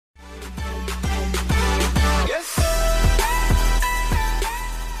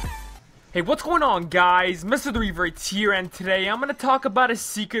Hey, what's going on, guys? MrTheRevertz here, and today I'm going to talk about a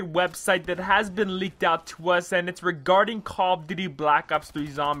secret website that has been leaked out to us, and it's regarding Call of Duty Black Ops 3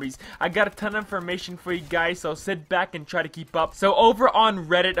 Zombies. I got a ton of information for you guys, so sit back and try to keep up. So over on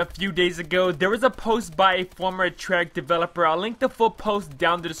Reddit a few days ago, there was a post by a former TREYARCH developer. I'll link the full post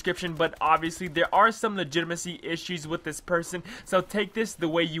down in the description, but obviously there are some legitimacy issues with this person, so take this the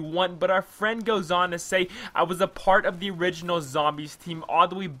way you want. But our friend goes on to say, I was a part of the original Zombies team all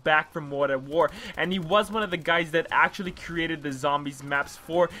the way back from World at War, and he was one of the guys that actually created the Zombies maps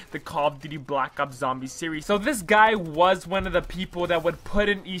for the Call of Duty Black Ops Zombies series. So this guy was one of the people that would put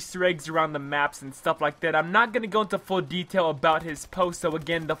in Easter eggs around the maps and stuff like that. I'm not going to go into full detail about his post, so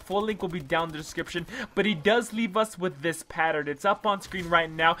again, the full link will be down in the description, but he does leave us with this pattern. It's up on screen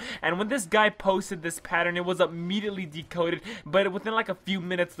right now, and when this guy posted this pattern, it was immediately decoded, but within like a few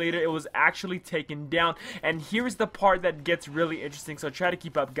minutes later, it was actually taken down. And here's the part that gets really interesting, so try to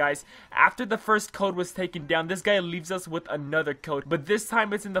keep up, guys. After the first code was taken down, this guy leaves us with another code, but this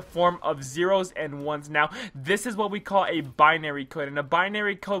time it's in the form of zeros and ones. Now, this is what we call a binary code, and a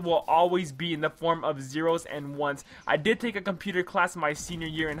binary code will always be in the form of zeros and ones. I did take a computer class my senior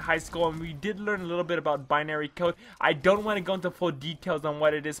year in high school, and we did learn a little bit about binary code. I don't want to go into full details on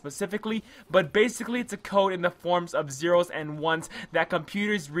what it is specifically, but basically it's a code in the forms of zeros and ones that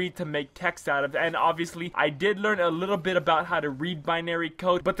computers read to make text out of. And obviously, I did learn a little bit about how to read binary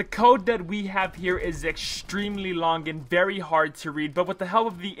code, but the code that we have here is extremely long and very hard to read. But with the help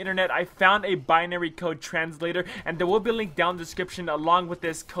of the internet, I found a binary code translator, and there will be a link down in the description along with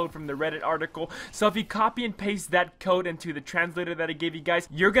this code from the Reddit article. So if you copy and paste that code into the translator that I gave you guys,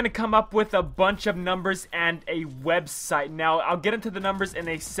 you're gonna come up with a bunch of numbers and a website. Now, I'll get into the numbers in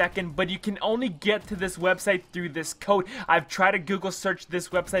a second, but you can only get to this website through this code. I've tried to Google search this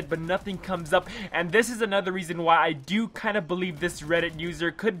website, but nothing comes up, and this is another reason why I do kind of believe this Reddit user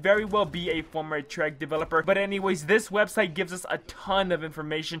could very well be a former TREYARCH developer. But anyways, this website gives us a ton of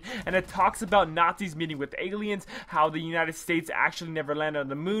information, and it talks about Nazis meeting with aliens, how the United States actually never landed on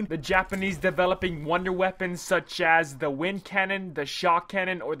the moon, the Japanese developing wonder weapons such as the wind cannon, the shock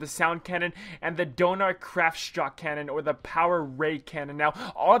cannon or the sound cannon, and the Donar craft shock cannon or the power ray cannon. Now,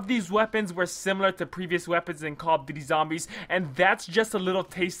 all of these weapons were similar to previous weapons in Call of Duty Zombies, and that's just a little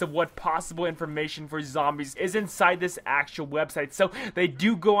taste of what possible information for zombies is inside this actual website. So they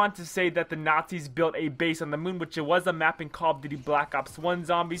do go on to say that the Nazis built a base on the moon, which it was a map in Call of Duty Black Ops 1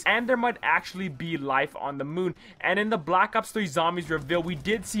 Zombies, and there might actually be life on the moon. And in the Black Ops 3 Zombies reveal, we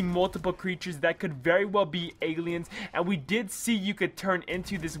did see multiple creatures that could very well be aliens, and we did see you could turn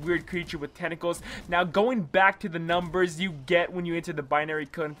into this weird creature with tentacles. Now, going back to the numbers you get when you enter the binary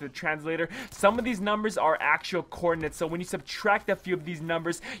code into the translator, some of these numbers are actual coordinates, so when you subtract a few of these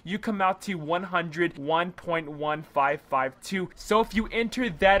numbers, you come out to 101.1552. So if you enter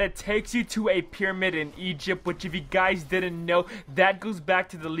that, it takes you to a pyramid in Egypt, which if you guys didn't know, that goes back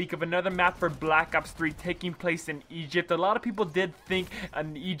to the leak of another map for Black Ops 3 taking place in Egypt. A lot of people did think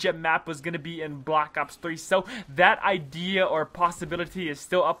an Egypt map was going to be in Black Ops 3, so that idea or possibility is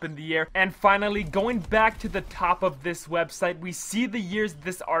still up in the air. And finally, going back to the top of this website, we see the years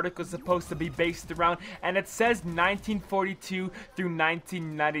this article is supposed to be based around, and it says 1942 through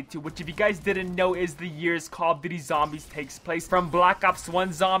 1992, which if you guys didn't know is the years Call of Duty Zombies takes place, from Black Ops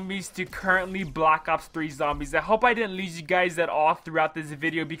 1 Zombies to currently Black Ops 3 Zombies. I hope I didn't lose you guys at all throughout this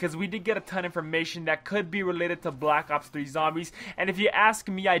video, because we did get a ton of information that could be related to Black Ops 3 Zombies. And if you ask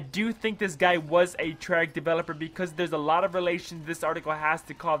me, I do think this guy was a TREYARCH developer, because there's a lot of relation this article has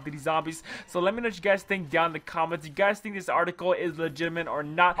to Call of Duty Zombies. So let me know what you guys think down in the comments. You guys think this article is legitimate or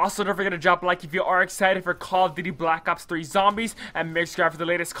not? Also, don't forget to drop a like if you are excited for Call of Duty Black Ops 3 Zombies, and make subscribe for the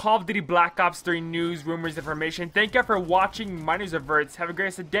latest Call of Duty Black Ops 3 news, rumors, information. Thank you for watching. My name is MrTheRevertz. Have a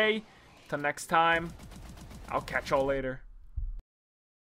great day. Till next time, I'll catch y'all later.